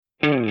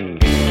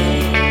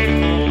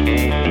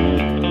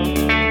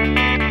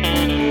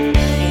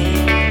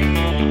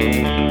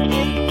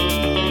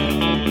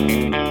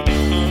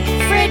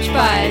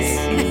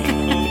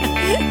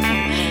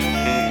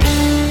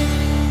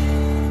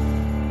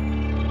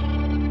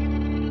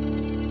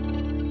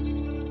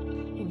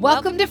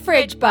Welcome to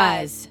Fridge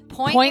Buzz.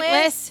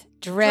 Pointless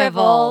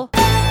drivel.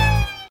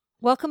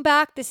 Welcome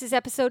back. This is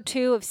episode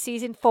 2 of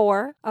season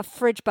 4 of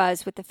Fridge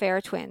Buzz with the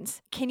Farah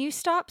twins. Can you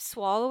stop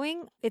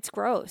swallowing? It's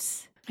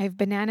gross. I have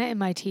banana in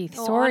my teeth.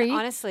 Oh, Sorry.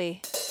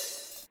 Honestly.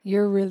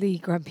 You're really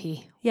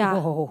grumpy. Yeah.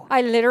 Whoa.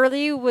 I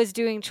literally was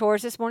doing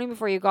chores this morning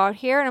before you got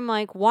here, and I'm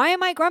like, why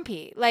am I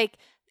grumpy? Like,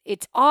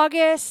 it's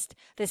August,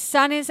 the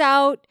sun is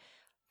out.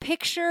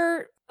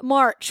 Picture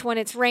March when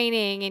it's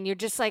raining and you're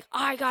just like, oh,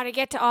 I got to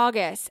get to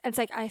August. And it's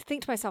like, I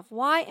think to myself,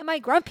 why am I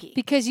grumpy?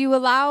 Because you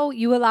allow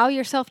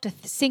yourself to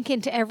sink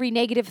into every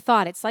negative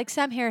thought. It's like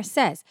Sam Harris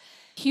says,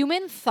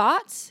 human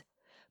thoughts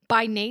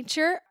by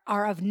nature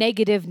are of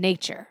negative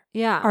nature.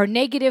 Yeah. Are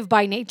negative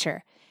by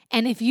nature.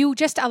 And if you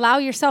just allow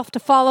yourself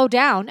to follow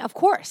down, of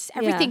course,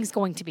 everything's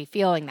going to be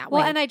feeling that way.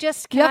 Well, and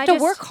you have to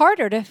work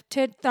harder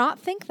to not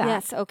think that.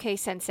 Yes. Okay,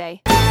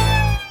 sensei.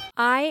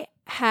 I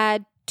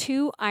had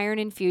 2 iron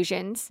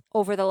infusions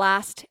over the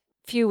last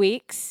few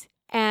weeks,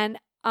 and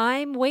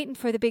I'm waiting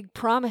for the big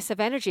promise of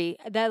energy.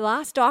 The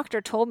last doctor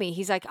told me,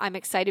 he's like, I'm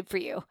excited for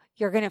you.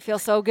 You're going to feel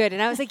so good.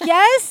 And I was like,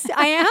 yes,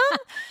 I am.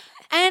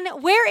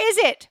 And where is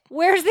it?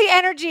 Where's the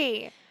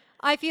energy?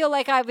 I feel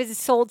like I was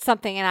sold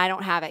something and I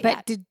don't have it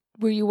yet. But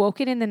were you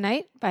woken in the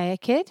night by a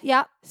kid?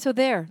 Yeah. So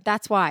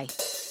that's why.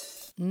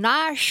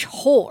 Nash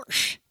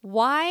horse.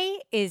 Why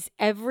is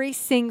every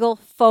single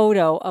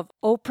photo of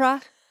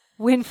Oprah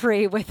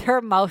Winfrey with her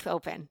mouth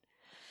open?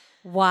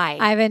 Why?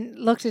 I haven't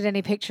looked at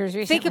any pictures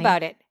recently. Think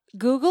about it.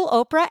 Google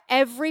Oprah.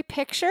 Every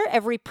picture,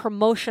 every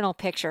promotional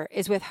picture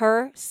is with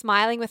her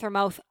smiling with her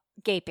mouth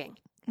gaping.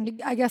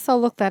 I guess I'll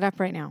look that up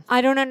right now.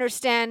 I don't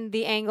understand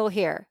the angle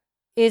here.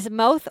 Is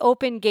mouth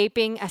open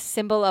gaping a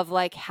symbol of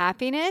like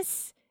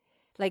happiness?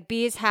 Like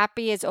be as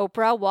happy as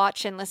Oprah,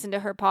 watch and listen to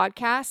her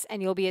podcasts,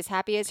 and you'll be as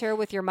happy as her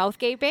with your mouth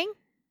gaping?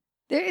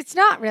 It's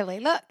not really.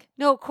 Look.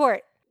 No,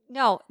 Court.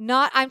 No,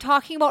 not. I'm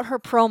talking about her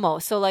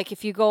promo. So like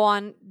if you go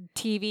on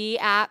TV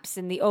apps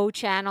and the O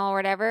channel or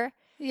whatever,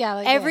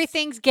 like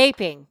everything's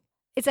gaping.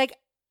 It's like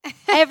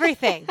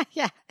everything.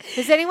 Yeah.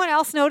 Does anyone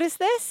else notice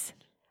this?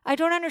 I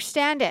don't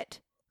understand it.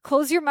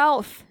 Close your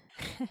mouth.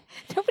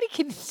 Nobody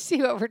can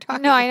see what we're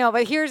talking No, about. I know.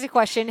 But here's a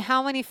question.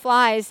 How many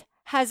flies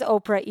has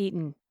Oprah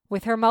eaten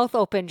with her mouth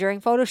open during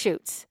photo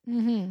shoots?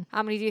 Mm-hmm.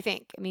 How many do you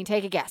think? I mean,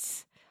 take a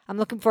guess. I'm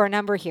looking for a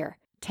number here.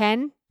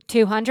 10?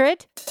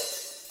 200?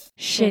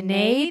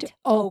 Sinead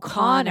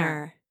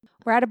O'Connor.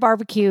 We're at a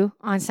barbecue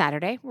on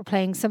Saturday. We're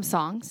playing some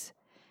songs.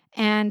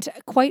 And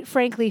quite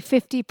frankly,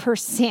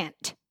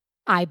 50%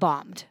 I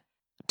bombed.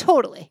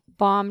 Totally.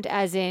 Bombed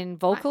as in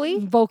vocally?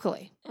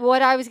 Vocally.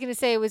 What I was going to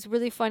say was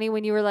really funny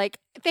when you were like,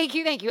 thank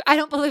you. I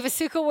don't believe a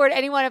single word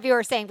any one of you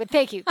are saying, but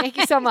thank you. Thank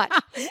you so much.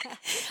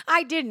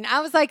 I didn't.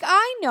 I was like,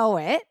 I know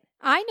it.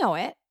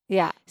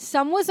 Yeah.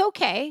 Some was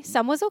okay.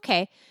 Some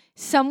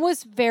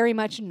was very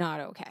much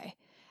not okay.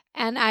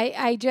 And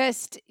I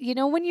just, I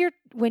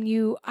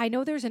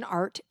know there's an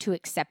art to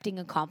accepting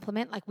a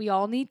compliment. Like we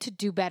all need to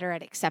do better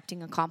at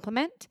accepting a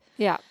compliment.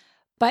 Yeah.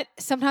 But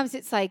sometimes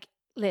it's like,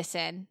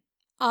 listen,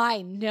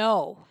 I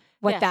know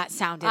what that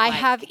sounded like. I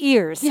have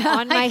ears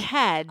on my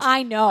head.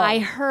 I know. I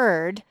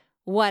heard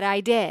what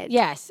I did.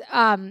 Yes.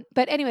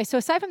 But anyway, so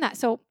aside from that,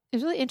 so it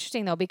was really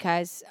interesting though,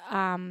 because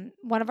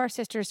one of our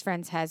sister's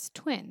friends has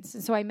twins.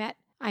 And so I met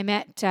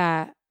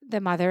the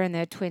mother and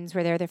the twins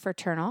were there, they're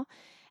fraternal.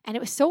 And it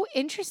was so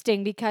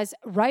interesting because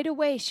right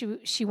away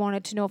she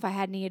wanted to know if I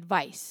had any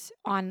advice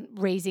on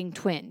raising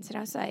twins. And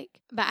I was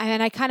like,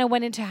 and I kind of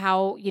went into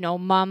how,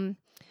 mom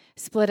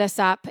split us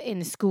up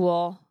in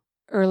school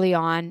early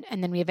on,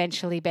 and then we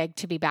eventually begged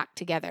to be back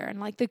together,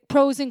 and like the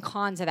pros and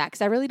cons of that,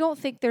 because I really don't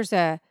think there's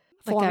a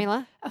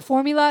formula,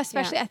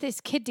 especially at this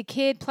kid to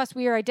kid. Plus,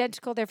 we are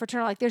identical; they're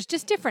fraternal. Like, there's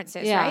just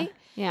differences, right?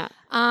 Yeah.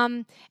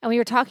 And we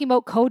were talking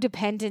about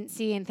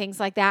codependency and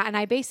things like that, and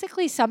I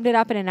basically summed it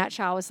up in a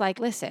nutshell. I was like,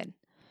 listen,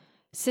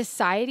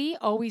 society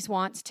always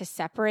wants to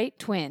separate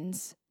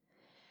twins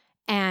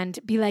and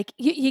be like,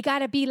 you got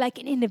to be like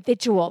an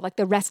individual, like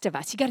the rest of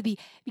us. You got to be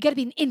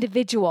an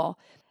individual.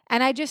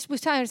 And I just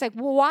was telling her, I was like,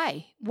 well,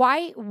 why?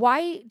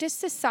 Why does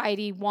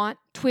society want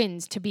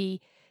twins to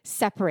be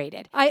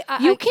separated?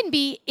 You can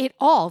be it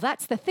all.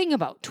 That's the thing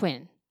about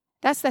twin.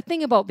 That's the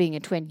thing about being a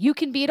twin. You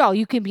can be it all.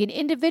 You can be an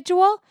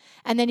individual,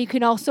 and then you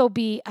can also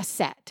be a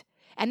set.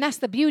 And that's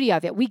the beauty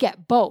of it. We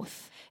get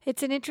both.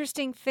 It's an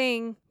interesting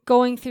thing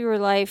going through your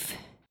life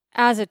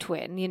as a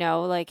twin,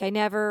 like I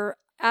never,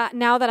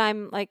 now that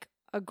I'm like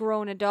a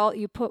grown adult,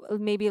 you put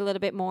maybe a little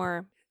bit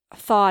more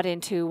thought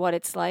into what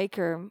it's like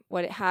or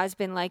what it has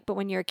been like. But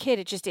when you're a kid,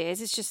 it just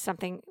is. It's just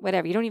something,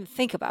 whatever. You don't even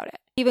think about it.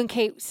 Even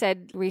Kate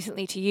said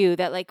recently to you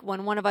that like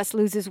when one of us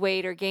loses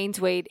weight or gains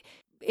weight,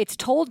 it's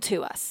told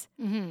to us,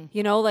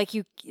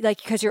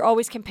 because you're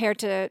always compared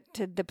to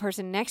the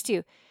person next to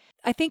you.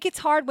 I think it's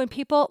hard when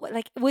people,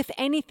 like with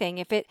anything,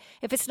 if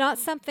it's not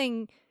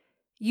something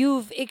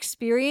you've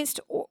experienced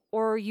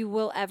or you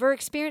will ever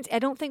experience, I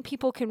don't think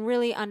people can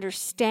really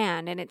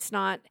understand. And it's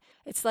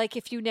like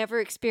if you never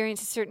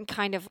experience a certain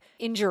kind of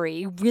injury,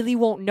 you really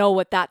won't know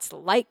what that's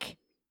like.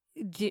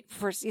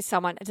 for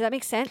someone. Does that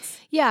make sense?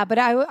 Yeah, but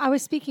I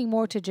was speaking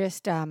more to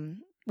just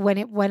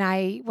when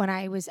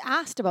I was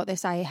asked about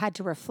this, I had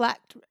to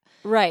reflect.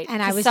 Right.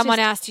 And I was someone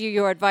just- asked you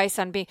your advice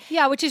on being.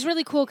 Yeah, which is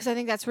really cool because I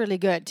think that's really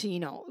good to,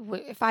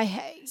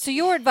 if So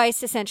your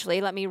advice,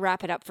 essentially, let me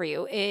wrap it up for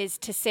you, is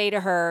to say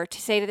to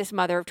this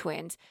mother of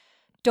twins,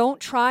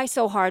 don't try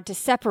so hard to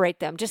separate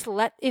them. Just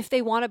if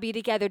they want to be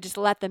together, just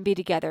let them be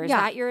together. Is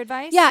that your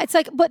advice? Yeah, it's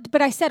like,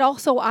 but I said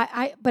also,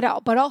 but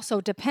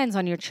also depends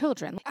on your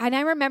children. And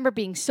I remember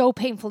being so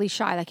painfully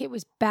shy, like it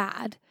was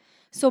bad.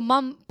 So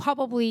mom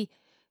probably,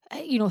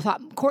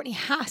 thought Courtney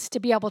has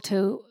to be able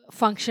to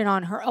function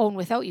on her own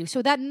without you.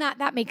 So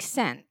that makes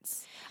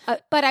sense.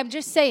 But I'm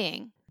just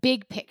saying,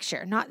 big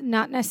picture, not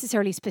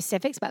necessarily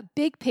specifics, but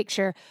big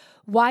picture.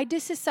 Why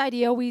does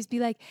society always be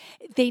like,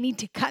 they need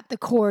to cut the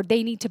cord,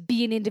 they need to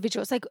be an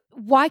individual? It's like,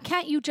 why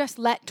can't you just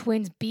let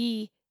twins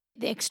be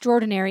the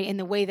extraordinary in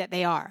the way that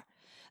they are?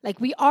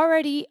 Like, we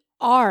already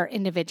are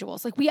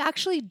individuals. Like, we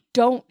actually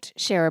don't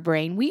share a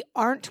brain. We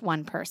aren't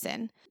one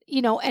person,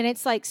 and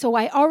it's like, so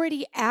I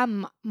already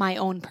am my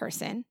own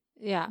person.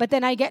 Yeah. But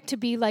then I get to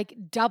be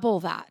like double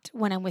that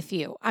when I'm with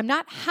you. I'm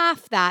not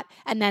half that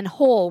and then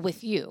whole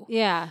with you.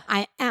 Yeah.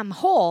 I am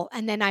whole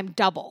and then I'm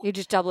double. You're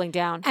just doubling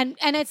down. And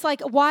it's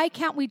like, why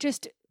can't we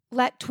just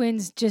let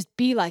twins just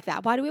be like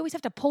that? Why do we always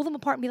have to pull them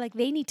apart and be like,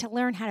 they need to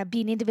learn how to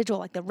be an individual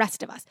like the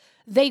rest of us?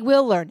 They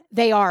will learn.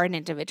 They are an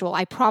individual.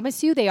 I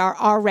promise you, they are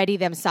already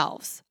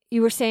themselves.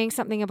 You were saying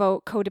something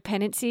about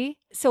codependency.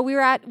 So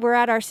we're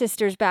at our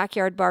sister's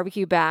backyard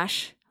barbecue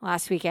bash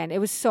last weekend. It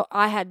was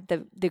I had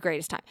the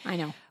greatest time. I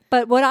know.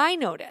 But what I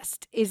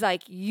noticed is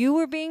like you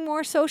were being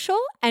more social.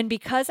 And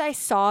because I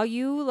saw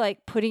you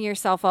like putting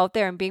yourself out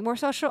there and being more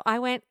social, I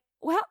went,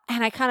 well,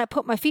 and I kind of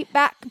put my feet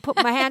back and put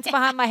my hands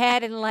behind my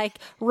head and like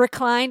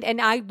reclined. And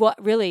I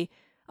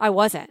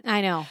wasn't. I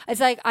know. It's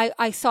like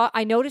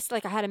I noticed,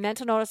 like I had a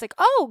mental note. I was like,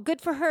 oh,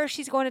 good for her.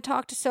 She's going to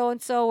talk to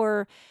so-and-so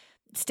or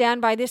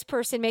stand by this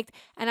person.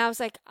 And I was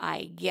like,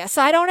 I guess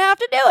I don't have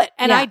to do it.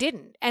 And I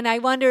didn't. And I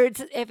wondered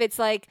if it's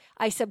like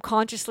I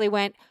subconsciously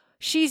went,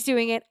 she's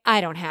doing it,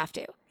 I don't have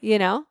to.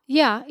 Yeah,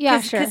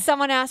 sure. Because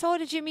someone asked, oh,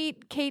 did you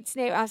meet Kate's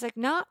neighbor? I was like,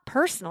 not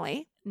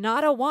personally,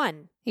 not a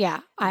one.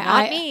 Yeah.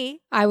 Not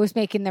me. I was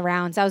making the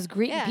rounds. I was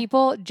greeting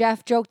people.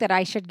 Jeff joked that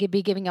I should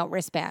be giving out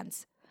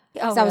wristbands.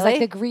 Oh, so I was really?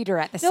 like the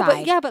greeter at the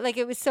side. But like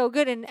it was so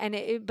good. And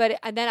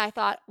then I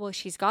thought, well,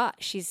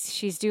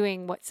 she's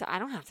doing what, so I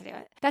don't have to do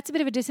it. That's a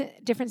bit of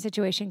a different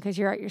situation because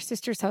you're at your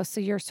sister's house. So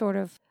you're sort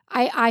of,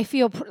 I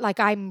feel like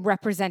I'm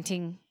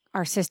representing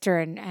our sister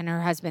and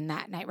her husband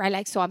that night, right?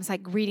 Like, so I'm just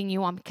like greeting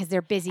you on because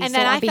they're busy. And so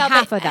then on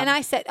behalf of them. And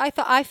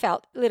I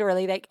felt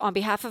literally like on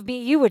behalf of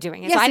me, you were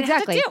doing it. Yes, so I didn't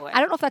exactly. have to do it.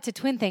 I don't know if that's a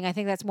twin thing. I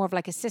think that's more of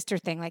like a sister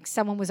thing. Like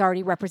someone was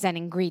already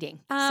representing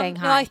greeting, saying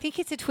hi. No, I think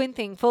it's a twin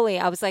thing fully.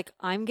 I was like,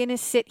 I'm going to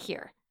sit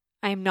here.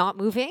 I'm not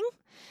moving.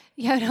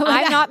 Yeah, no,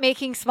 I'm not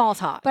making small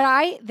talk.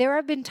 But there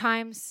have been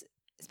times,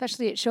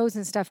 especially at shows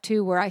and stuff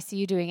too, where I see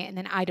you doing it and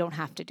then I don't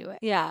have to do it.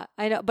 Yeah,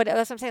 I know. But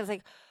that's what I'm saying. It's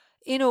like,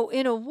 in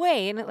a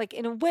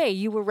way,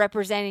 you were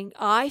representing.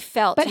 I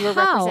felt you were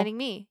representing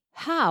me.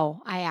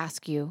 How, I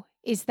ask you,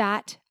 is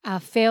that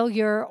a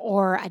failure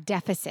or a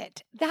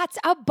deficit? That's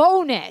a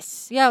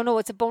bonus. Yeah, no,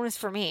 it's a bonus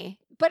for me.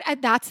 But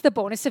that's the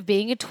bonus of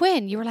being a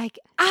twin. You were like,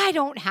 I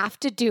don't have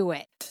to do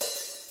it.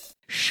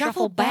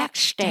 Shuffle back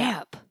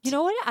step. You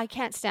know what? I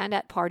can't stand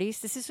at parties.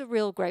 This is a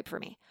real gripe for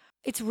me.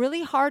 It's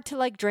really hard to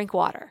like drink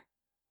water.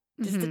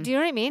 Do you know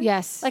what I mean?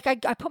 Yes. Like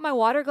I put my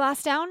water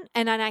glass down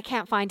and then I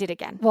can't find it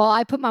again. Well,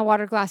 I put my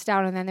water glass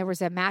down and then there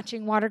was a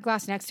matching water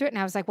glass next to it. And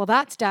I was like, well,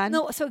 that's done.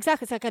 No, so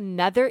exactly. It's like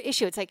another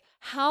issue. It's like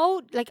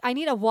I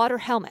need a water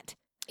helmet.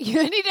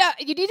 You need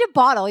a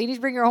bottle. You need to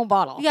bring your own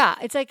bottle. Yeah.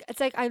 It's like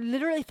I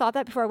literally thought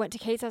that before I went to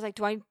Kate's. I was like,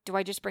 do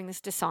I just bring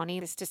this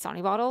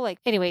Dasani bottle? Like,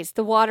 anyways,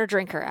 the water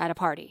drinker at a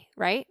party,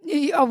 right?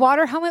 A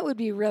water helmet would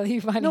be really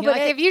funny. No, but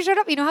like if you showed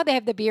up, you know how they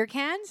have the beer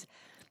cans?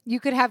 You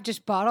could have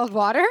just bottled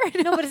water.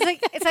 No, but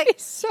it's like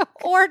so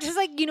or just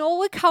like,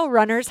 like how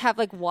runners have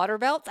like water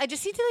belts. I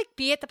just need to like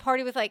be at the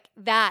party with like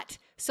that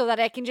so that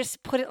I can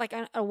just put it like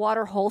on a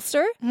water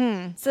holster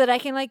so that I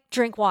can like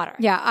drink water.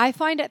 Yeah, I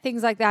find at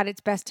things like that,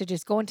 it's best to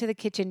just go into the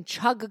kitchen,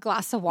 chug a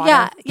glass of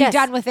water, be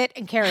done with it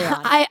and carry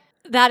on.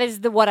 That is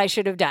what I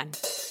should have done.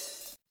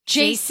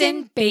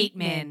 Jason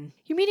Bateman.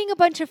 You're meeting a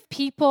bunch of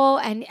people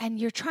and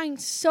you're trying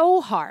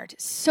so hard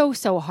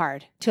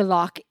to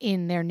lock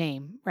in their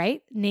name,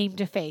 right? Name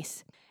to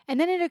face. And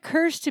then it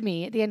occurs to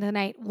me at the end of the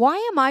night, why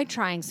am I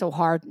trying so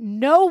hard?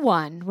 No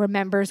one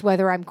remembers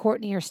whether I'm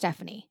Courtney or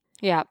Stephanie.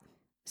 Yeah.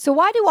 So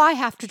why do I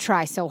have to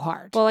try so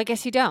hard? Well, I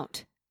guess you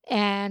don't.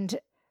 And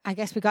I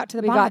guess we got to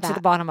the bottom of that. Got to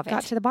the bottom of it.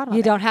 Got to the bottom of it.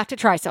 You don't have to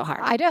try so hard.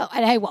 I don't,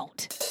 and I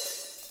won't.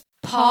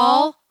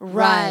 Paul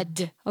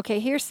Rudd. Okay,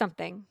 here's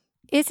something.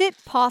 Is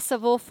it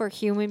possible for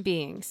human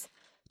beings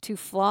to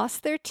floss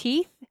their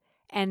teeth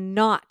and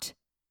not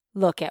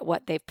look at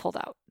what they've pulled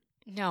out?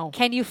 No.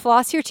 Can you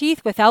floss your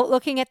teeth without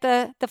looking at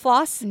the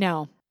floss?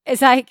 No.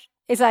 It's like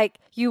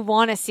you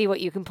want to see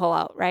what you can pull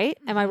out, right?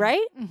 Am I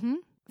right? Mm-hmm.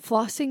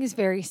 Flossing is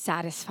very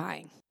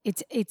satisfying.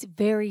 It's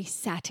very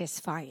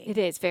satisfying. It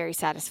is very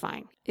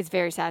satisfying. It's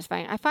very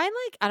satisfying. I find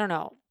I don't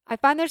know. I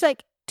find there's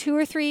 2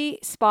 or 3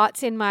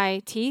 spots in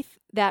my teeth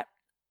that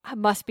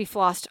must be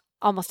flossed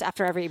almost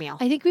after every meal.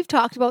 I think we've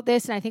talked about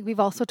this, and I think we've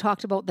also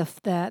talked about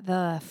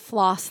the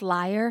floss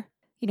liar.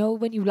 You know,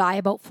 when you lie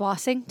about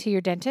flossing to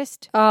your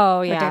dentist Oh,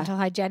 or yeah. dental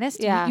hygienist,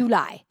 Yeah. you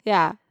lie.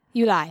 Yeah.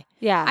 You lie.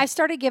 Yeah. I've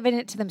started giving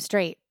it to them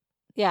straight,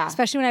 yeah.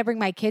 especially when I bring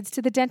my kids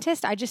to the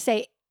dentist. I just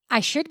say, I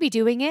should be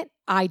doing it.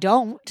 I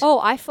don't. Oh,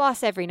 I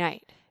floss every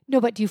night.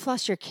 No, but do you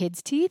floss your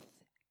kids' teeth?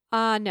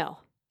 No.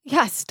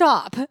 Yeah,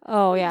 stop.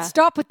 Oh, yeah.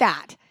 Stop with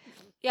that.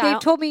 Yeah.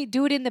 They've told me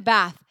do it in the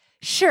bath.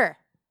 Sure.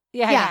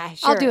 Yeah,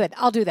 sure. I'll do it.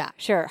 I'll do that.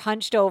 Sure.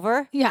 Hunched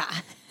over. Yeah.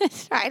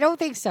 I don't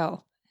think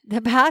so.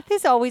 The bath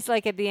is always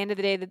at the end of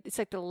the day, it's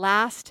the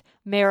last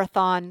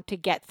marathon to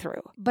get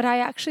through. But I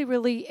actually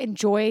really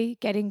enjoy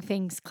getting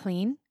things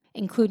clean,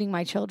 including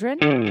my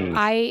children.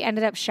 I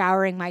ended up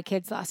showering my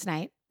kids last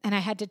night, and I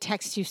had to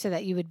text you so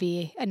that you would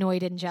be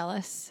annoyed and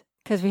jealous.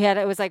 Because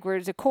it was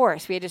a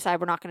course. We had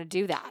decided we're not going to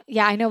do that.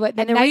 Yeah, I know, but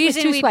the And night was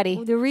too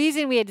sweaty. The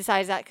reason we had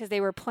decided that because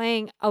they were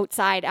playing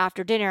outside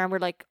after dinner, and we're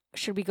like,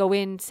 should we go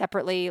in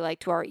separately,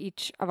 to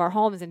each of our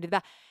homes and do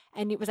that?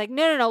 And it was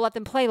no, let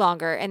them play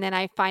longer. And then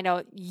I find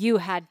out you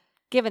had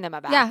given them a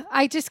bath. Yeah,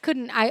 I just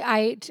couldn't.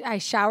 I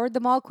showered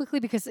them all quickly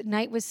because the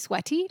night was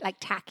sweaty,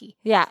 tacky.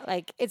 Yeah,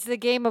 it's the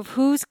game of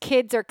whose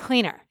kids are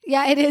cleaner.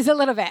 Yeah, it is a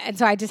little bit. And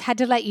so I just had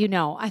to let you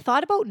know. I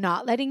thought about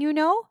not letting you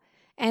know.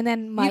 And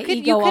then my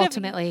ego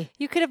ultimately.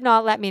 You could have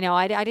not let me know.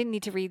 I didn't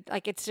need to read.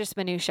 It's just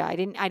minutia. I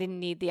didn't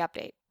need the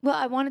update. Well,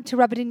 I wanted to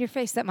rub it in your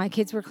face that my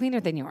kids were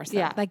cleaner than yours. Though.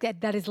 Yeah.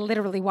 That is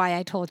literally why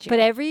I told you. But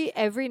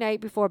every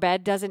night before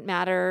bed, doesn't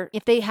matter.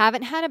 If they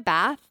haven't had a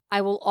bath,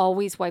 I will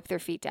always wipe their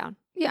feet down.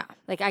 Yeah.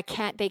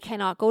 They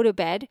cannot go to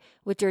bed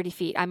with dirty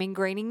feet. I'm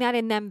ingraining that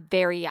in them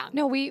very young.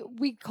 No, we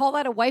call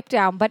that a wipe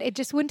down, but it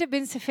just wouldn't have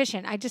been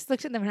sufficient. I just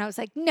looked at them and I was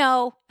like,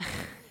 no.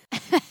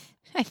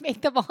 I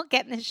made them all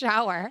get in the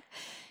shower.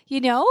 You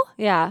know?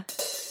 Yeah.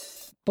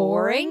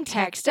 Boring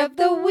text of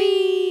the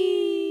week.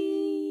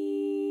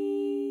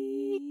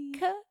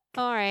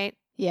 All right.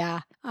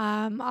 Yeah.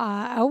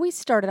 I always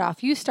started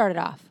off. You started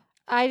off.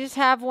 I just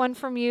have one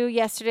from you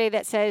yesterday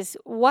that says,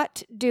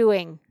 what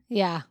doing?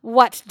 Yeah.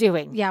 What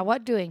doing? Yeah,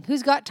 what doing?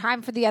 Who's got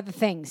time for the other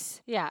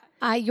things? Yeah.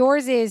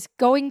 Yours is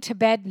going to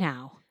bed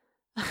now.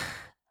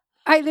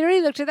 I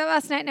literally looked at that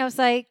last night and I was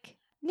like,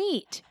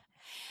 neat.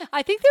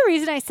 I think the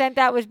reason I sent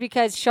that was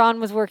because Sean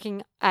was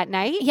working at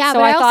night. Yeah, so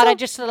but I thought also- I'd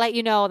just let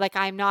you know,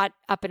 I'm not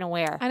up and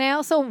aware. And I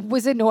also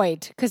was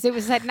annoyed because it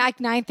was at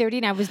 9:30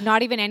 and I was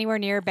not even anywhere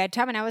near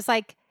bedtime. And I was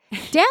like,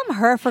 damn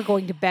her for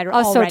going to bed I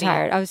was already. so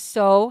tired. I was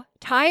so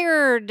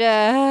tired.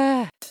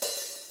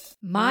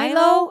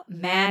 Milo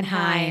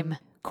Manheim.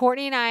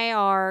 Courtney and I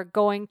are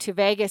going to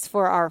Vegas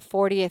for our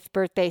 40th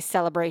birthday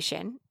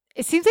celebration.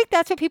 It seems like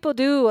that's what people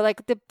do.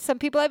 Some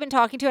people I've been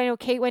talking to, I know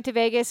Kate went to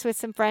Vegas with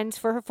some friends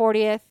for her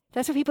 40th.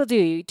 That's what people do.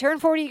 You turn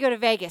 40, you go to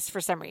Vegas for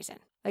some reason.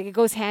 It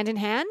goes hand in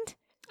hand.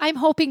 I'm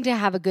hoping to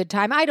have a good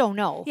time. I don't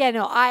know. Yeah,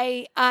 no,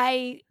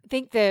 I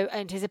think the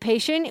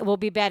anticipation will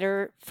be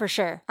better for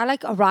sure. I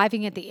like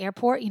arriving at the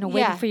airport, waiting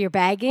Yeah. for your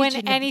baggage. When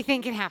and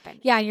anything can happen.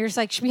 yeah, and you're just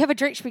like, should we have a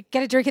drink? Should we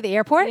get a drink at the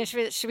airport?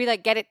 Should we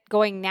get it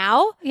going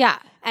now? Yeah,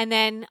 And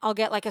then I'll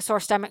get a sore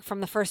stomach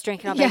from the first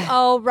drink and I'll be Yeah. like,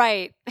 oh,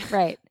 right.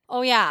 right.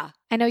 Oh, yeah.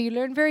 I know you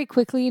learn very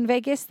quickly in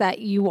Vegas that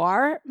you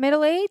are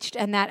middle-aged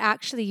and that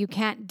actually you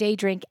can't day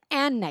drink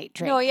and night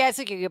drink. No, yeah, it's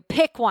you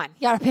pick one.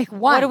 You gotta pick one.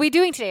 What are we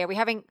doing today? Are we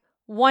having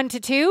 1 to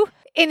 2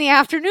 in the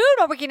afternoon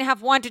or are we going to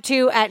have 1 to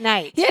 2 at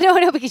night? Yeah,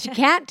 no, because you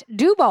can't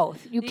do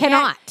both. You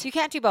cannot. You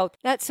can't do both.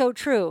 That's so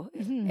true.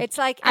 It's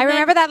I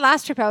remember that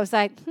last trip. I was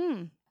like,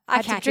 I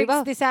had some can't do drinks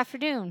both. this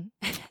afternoon.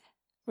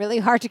 Really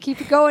hard to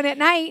keep it going at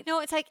night. No,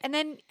 it's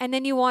and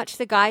then you watch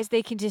the guys,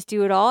 they can just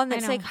do it all. And I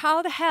it's know.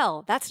 how the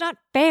hell? That's not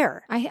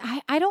fair.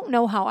 I don't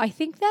know how. I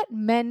think that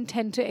men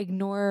tend to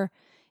ignore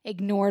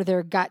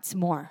their guts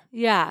more,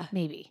 Yeah.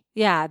 maybe.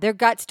 Yeah. Their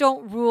guts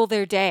don't rule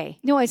their day.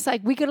 No, it's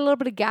like we get a little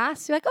bit of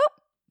gas. You're like,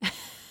 oh,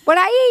 what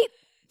I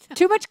eat?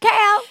 Too much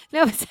kale.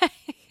 No, it's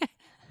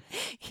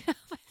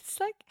it's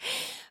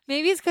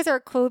maybe it's because our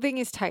clothing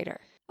is tighter.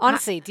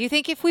 Honestly, do you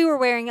think if we were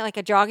wearing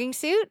a jogging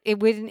suit, it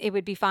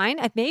would be fine?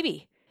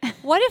 Maybe.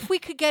 What if we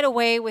could get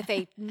away with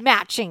a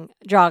matching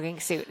jogging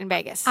suit in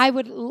Vegas? I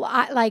would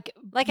like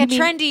a you mean-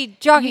 trendy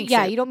jogging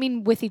Yeah, suit. you don't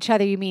mean with each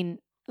other. You mean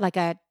like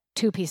a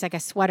two-piece, like a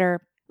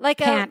sweater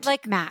pant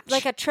match.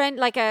 like a trend,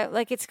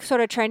 it's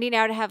sort of trendy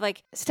now to have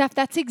Steph,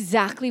 that's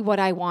exactly what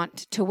I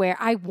want to wear.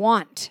 I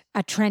want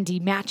a trendy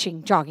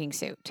matching jogging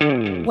suit.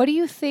 What do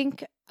you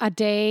think a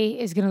day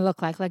is going to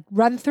look like?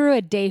 Run through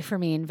a day for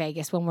me in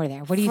Vegas when we're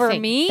there. What do you For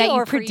think? me that you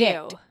or for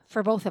predict you?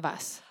 for both of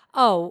us?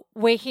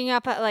 waking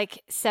up at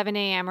 7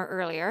 a.m. or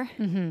earlier,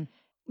 Mm-hmm.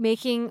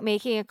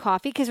 making a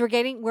coffee because we're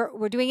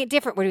doing it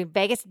different. We're doing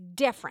Vegas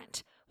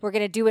different. We're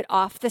going to do it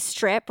off the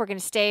strip. We're going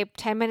to stay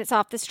 10 minutes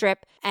off the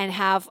strip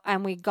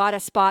and we got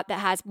a spot that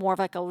has more of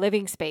a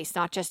living space,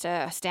 not just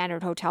a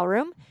standard hotel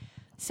room.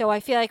 So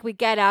I feel like we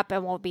get up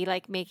and we'll be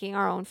like making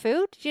our own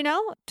food,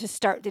 to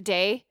start the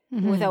day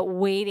without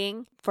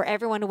waiting for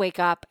everyone to wake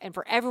up and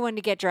for everyone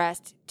to get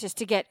dressed just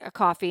to get a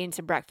coffee and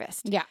some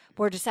breakfast. Yeah.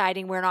 We're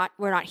deciding we're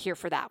not here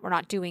for that. We're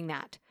not doing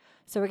that.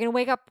 So we're going to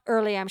wake up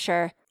early, I'm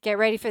sure, get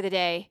ready for the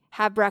day,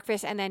 have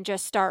breakfast, and then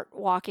just start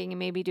walking and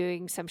maybe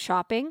doing some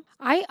shopping.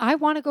 I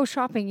want to go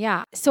shopping,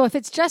 yeah. So if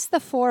it's just the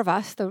four of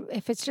us,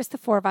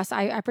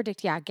 I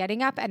predict,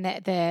 getting up and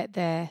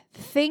the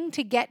thing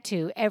to get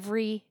to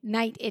every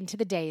night into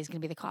the day is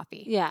going to be the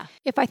coffee. Yeah.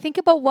 If I think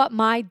about what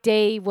my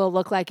day will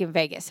look like in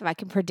Vegas, if I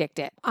can predict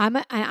it, I'm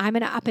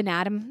an up and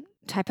at 'em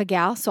type of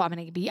gal. So I'm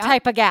going to be up,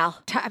 Type of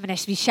gal. I'm going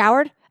to be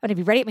showered. I'm going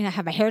to be ready. I'm going to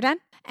have my hair done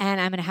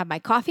and I'm going to have my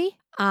coffee.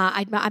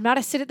 I'm not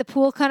a sit at the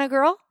pool kind of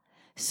girl.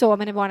 So I'm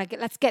going to want to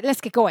let's get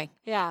going.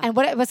 Yeah. And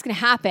what's going to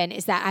happen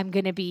is that I'm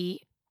going to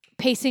be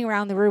pacing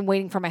around the room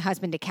waiting for my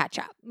husband to catch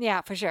up.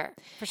 Yeah, for sure.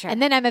 For sure.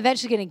 And then I'm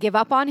eventually going to give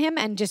up on him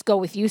and just go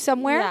with you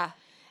somewhere. Yeah.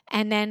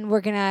 And then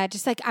we're going to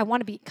just I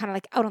want to be kind of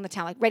like out on the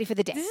town, like ready for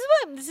the day.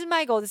 This is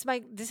my goal. This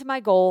is my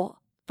goal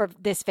for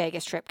this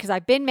Vegas trip because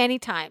I've been many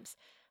times.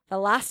 The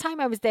last time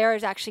I was there, I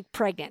was actually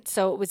pregnant,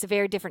 so it was a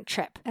very different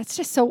trip. That's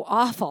just so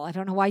awful. I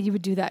don't know why you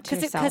would do that to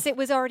yourself. Because it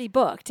was already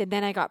booked, and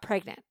then I got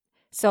pregnant.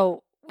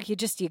 So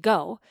you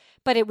go.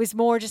 But it was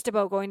more just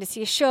about going to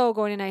see a show,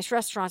 going to nice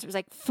restaurants. It was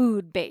like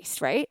food based,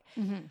 right?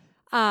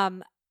 Mm-hmm.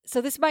 So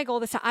this is my goal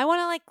this time. I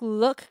want to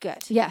look good.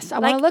 Yes, I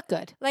want to look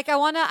good. I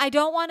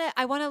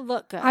want to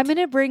look good. I'm going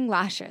to bring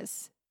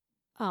lashes.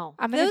 Oh,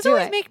 I'm going to those do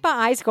always it. make my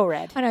eyes go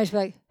red. I know, just be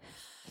like,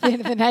 at the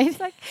end of the night.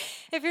 Like,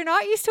 if you're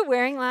not used to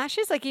wearing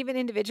lashes, like even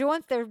individual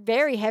ones, they're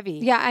very heavy.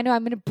 Yeah, I know.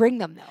 I'm going to bring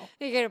them though.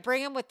 You're going to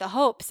bring them with the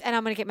hopes, and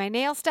I'm going to get my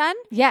nails done.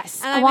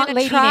 Yes, And I want gonna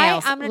lady try-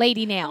 nails. I'm gonna-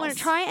 Lady nails. I'm going to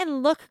try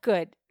and look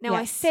good. Now,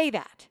 I Yes. say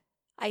that.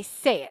 I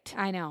say it.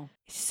 I know.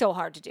 It's so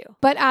hard to do.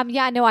 But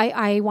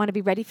I want to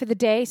be ready for the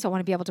day. So I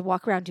want to be able to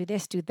walk around, do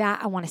this, do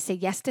that. I want to say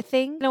yes to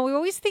things. No, we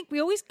always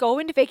go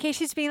into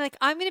vacations being like,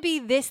 I'm going to be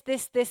this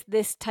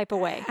type of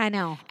way. I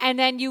know. And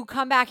then you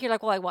come back, you're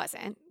like, well, I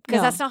wasn't. Because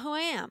No. that's not who I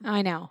am.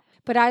 I know.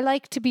 But I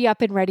like to be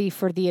up and ready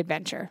for the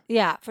adventure.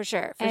 Yeah, for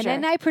sure. And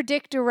then I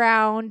predict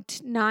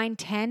around 9,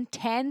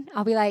 10,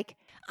 I'll be like,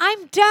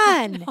 I'm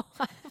done.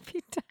 I'll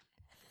be done.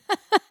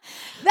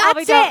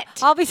 That's it.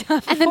 I'll be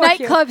done. And the before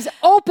you. nightclub's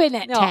open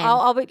at 10.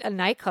 I'll be a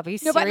nightclub. Are you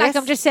No, serious? but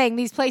I'm just saying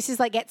these places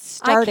get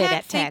started I can't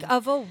at 10. think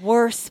of a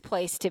worse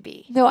place to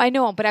be. No, I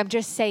know, but I'm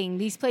just saying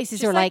these places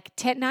Just are like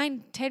 10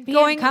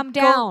 p.m. Come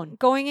down.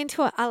 Going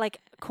into a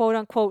quote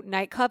unquote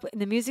nightclub, and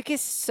the music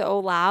is so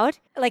loud,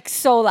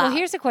 so loud. Well,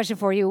 here's a question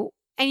for you.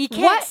 and you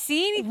can't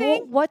see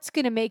anything. What's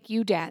going to make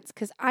you dance?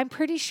 Because I'm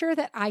pretty sure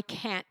that I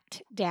can't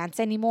dance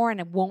anymore, and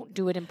I won't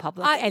do it in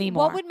public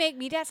anymore. What would make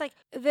me dance? Like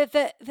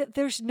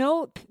there's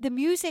no the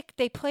music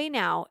they play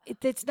now. It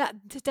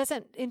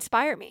doesn't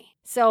inspire me.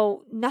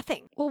 So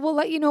nothing. Well, we'll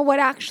let you know what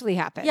actually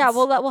happens. Yeah,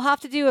 we'll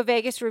have to do a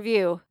Vegas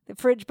review, the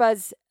Fridge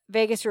Buzz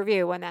Vegas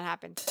review when that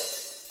happens.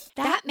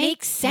 That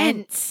makes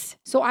sense.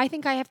 So I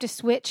think I have to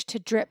switch to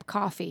drip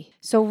coffee.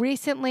 So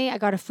recently I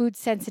got a food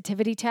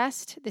sensitivity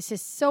test. This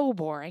is so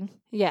boring.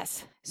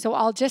 Yes. So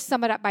I'll just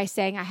sum it up by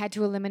saying I had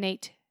to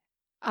eliminate,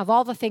 of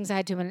all the things I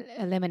had to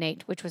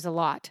eliminate, which was a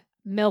lot,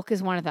 milk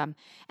is one of them.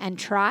 And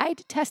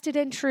tried, tested,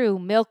 and true,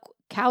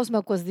 cow's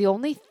milk was the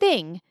only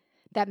thing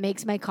that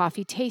makes my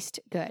coffee taste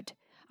good.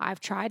 I've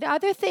tried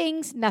other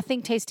things.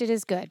 Nothing tasted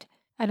as good.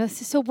 I know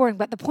this is so boring,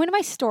 but the point of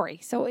my story,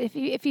 so if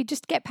you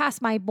just get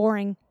past my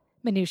boring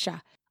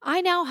minutia, I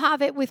now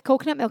have it with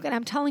coconut milk, and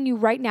I'm telling you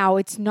right now,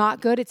 it's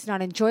not good. It's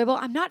not enjoyable.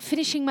 I'm not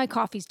finishing my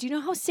coffees. Do you know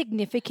how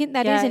significant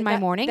that is in my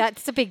morning?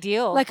 That's a big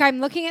deal. Like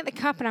I'm looking at the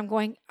cup and I'm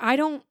going,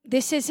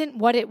 this isn't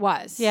what it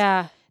was.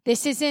 Yeah.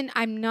 This isn't,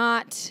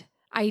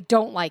 I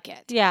don't like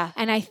it. Yeah.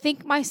 And I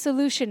think my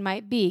solution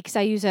might be, because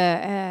I use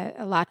a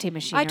latte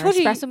machine I or told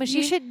espresso you,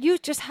 machine. you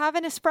just have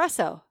an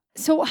espresso.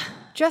 So,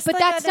 Just but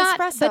like that's an not,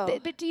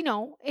 espresso. but you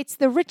know, it's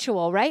the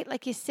ritual, right?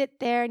 Like you sit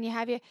there and you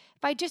have if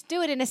I just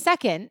do it in a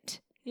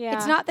second, Yeah.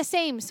 it's not the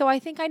same. So I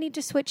think I need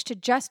to switch to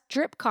just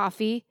drip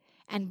coffee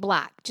and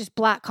just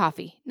black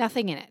coffee,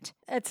 nothing in it.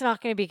 It's not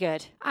going to be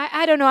good.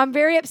 I don't know. I'm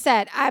very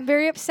upset. I'm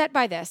very upset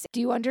by this. Do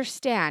you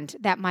understand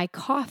that my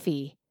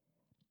coffee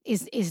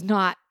is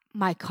not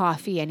my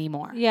coffee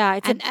anymore? Yeah,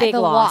 it's And a big the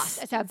loss.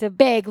 It's a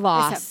big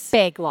loss. It's a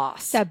big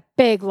loss. It's a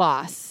big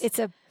loss. It's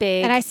a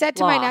big And I said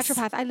to my loss.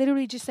 naturopath, I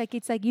literally just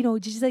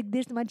just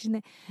this much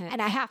and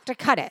I have to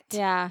cut it.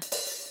 Yeah.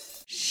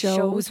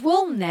 Shows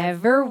we'll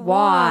never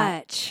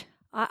watch.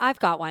 I've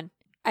got one.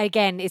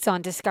 Again, it's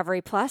on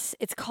Discovery Plus.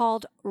 It's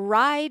called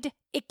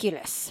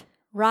Ride-iculous.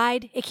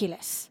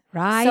 Ride-iculous.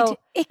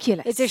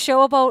 Ridiculous. It's a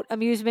show about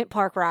amusement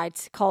park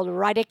rides called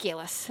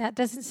Ride-iculous. That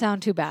doesn't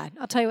sound too bad.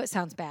 I'll tell you what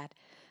sounds bad.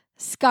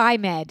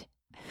 SkyMed.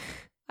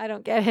 I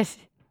don't get it.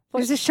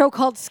 There's a show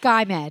called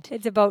SkyMed.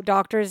 It's about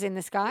doctors in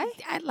the sky?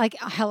 Like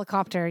a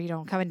helicopter,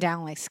 coming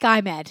down like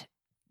SkyMed.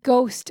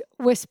 Ghost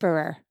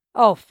Whisperer.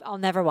 Oh, I'll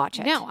never watch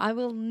it. No, I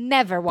will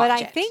never watch But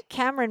it. I think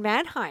Cameron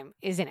Manheim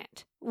is in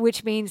it.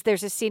 which means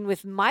there's a scene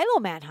with Milo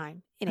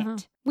Manheim in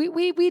it.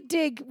 We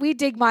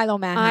dig Milo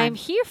Manheim. I'm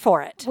here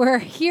for it. We're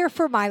here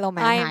for Milo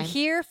Manheim. I'm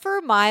here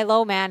for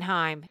Milo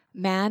Manheim.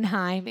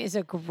 Manheim is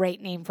a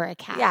great name for a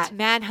cat. Yeah,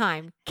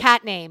 Manheim.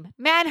 Cat name.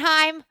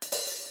 Manheim.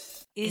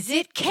 Is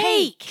it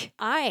cake?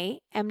 I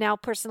am now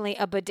personally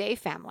a bidet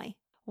family.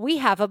 We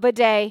have a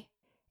bidet.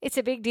 It's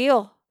a big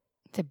deal.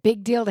 It's a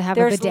big deal to have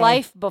There's a bidet.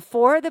 life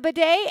before the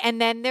bidet, and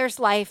then there's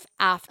life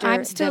after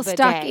I'm still the bidet.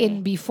 stuck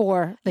in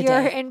before bidet.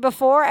 You're in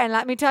before, and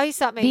let me tell you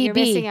something. You're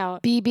missing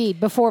out. BB,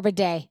 before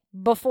bidet.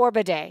 Before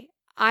bidet.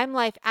 I'm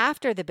life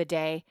after the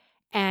bidet,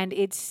 and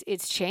it's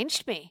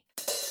changed me.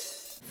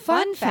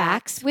 Fun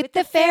facts with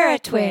the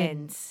Farah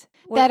twins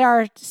that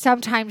are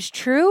sometimes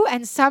true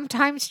and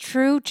sometimes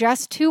true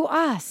just to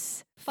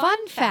us.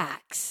 Fun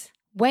facts.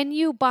 When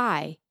you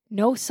buy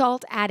no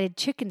salt added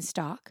chicken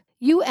stock,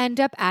 you end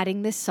up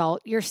adding the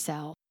salt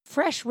yourself.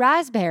 Fresh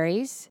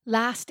raspberries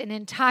last an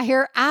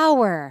entire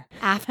hour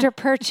after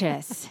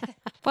purchase.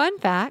 Fun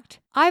fact,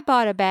 I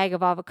bought a bag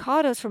of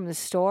avocados from the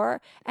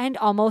store, and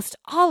almost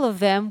all of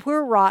them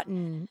were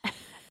rotten.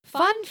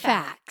 Fun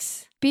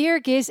facts. Beer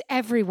gives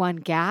everyone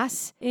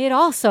gas. It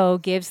also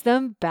gives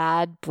them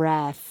bad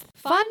breath.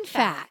 Fun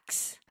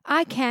facts.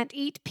 I can't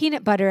eat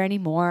peanut butter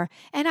anymore,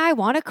 and I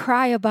want to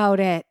cry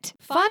about it.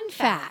 Fun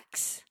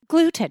facts.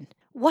 Gluten.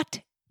 What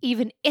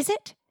even is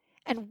it?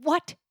 And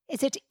what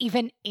is it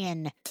even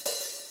in?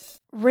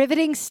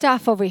 Riveting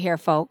stuff over here,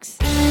 folks.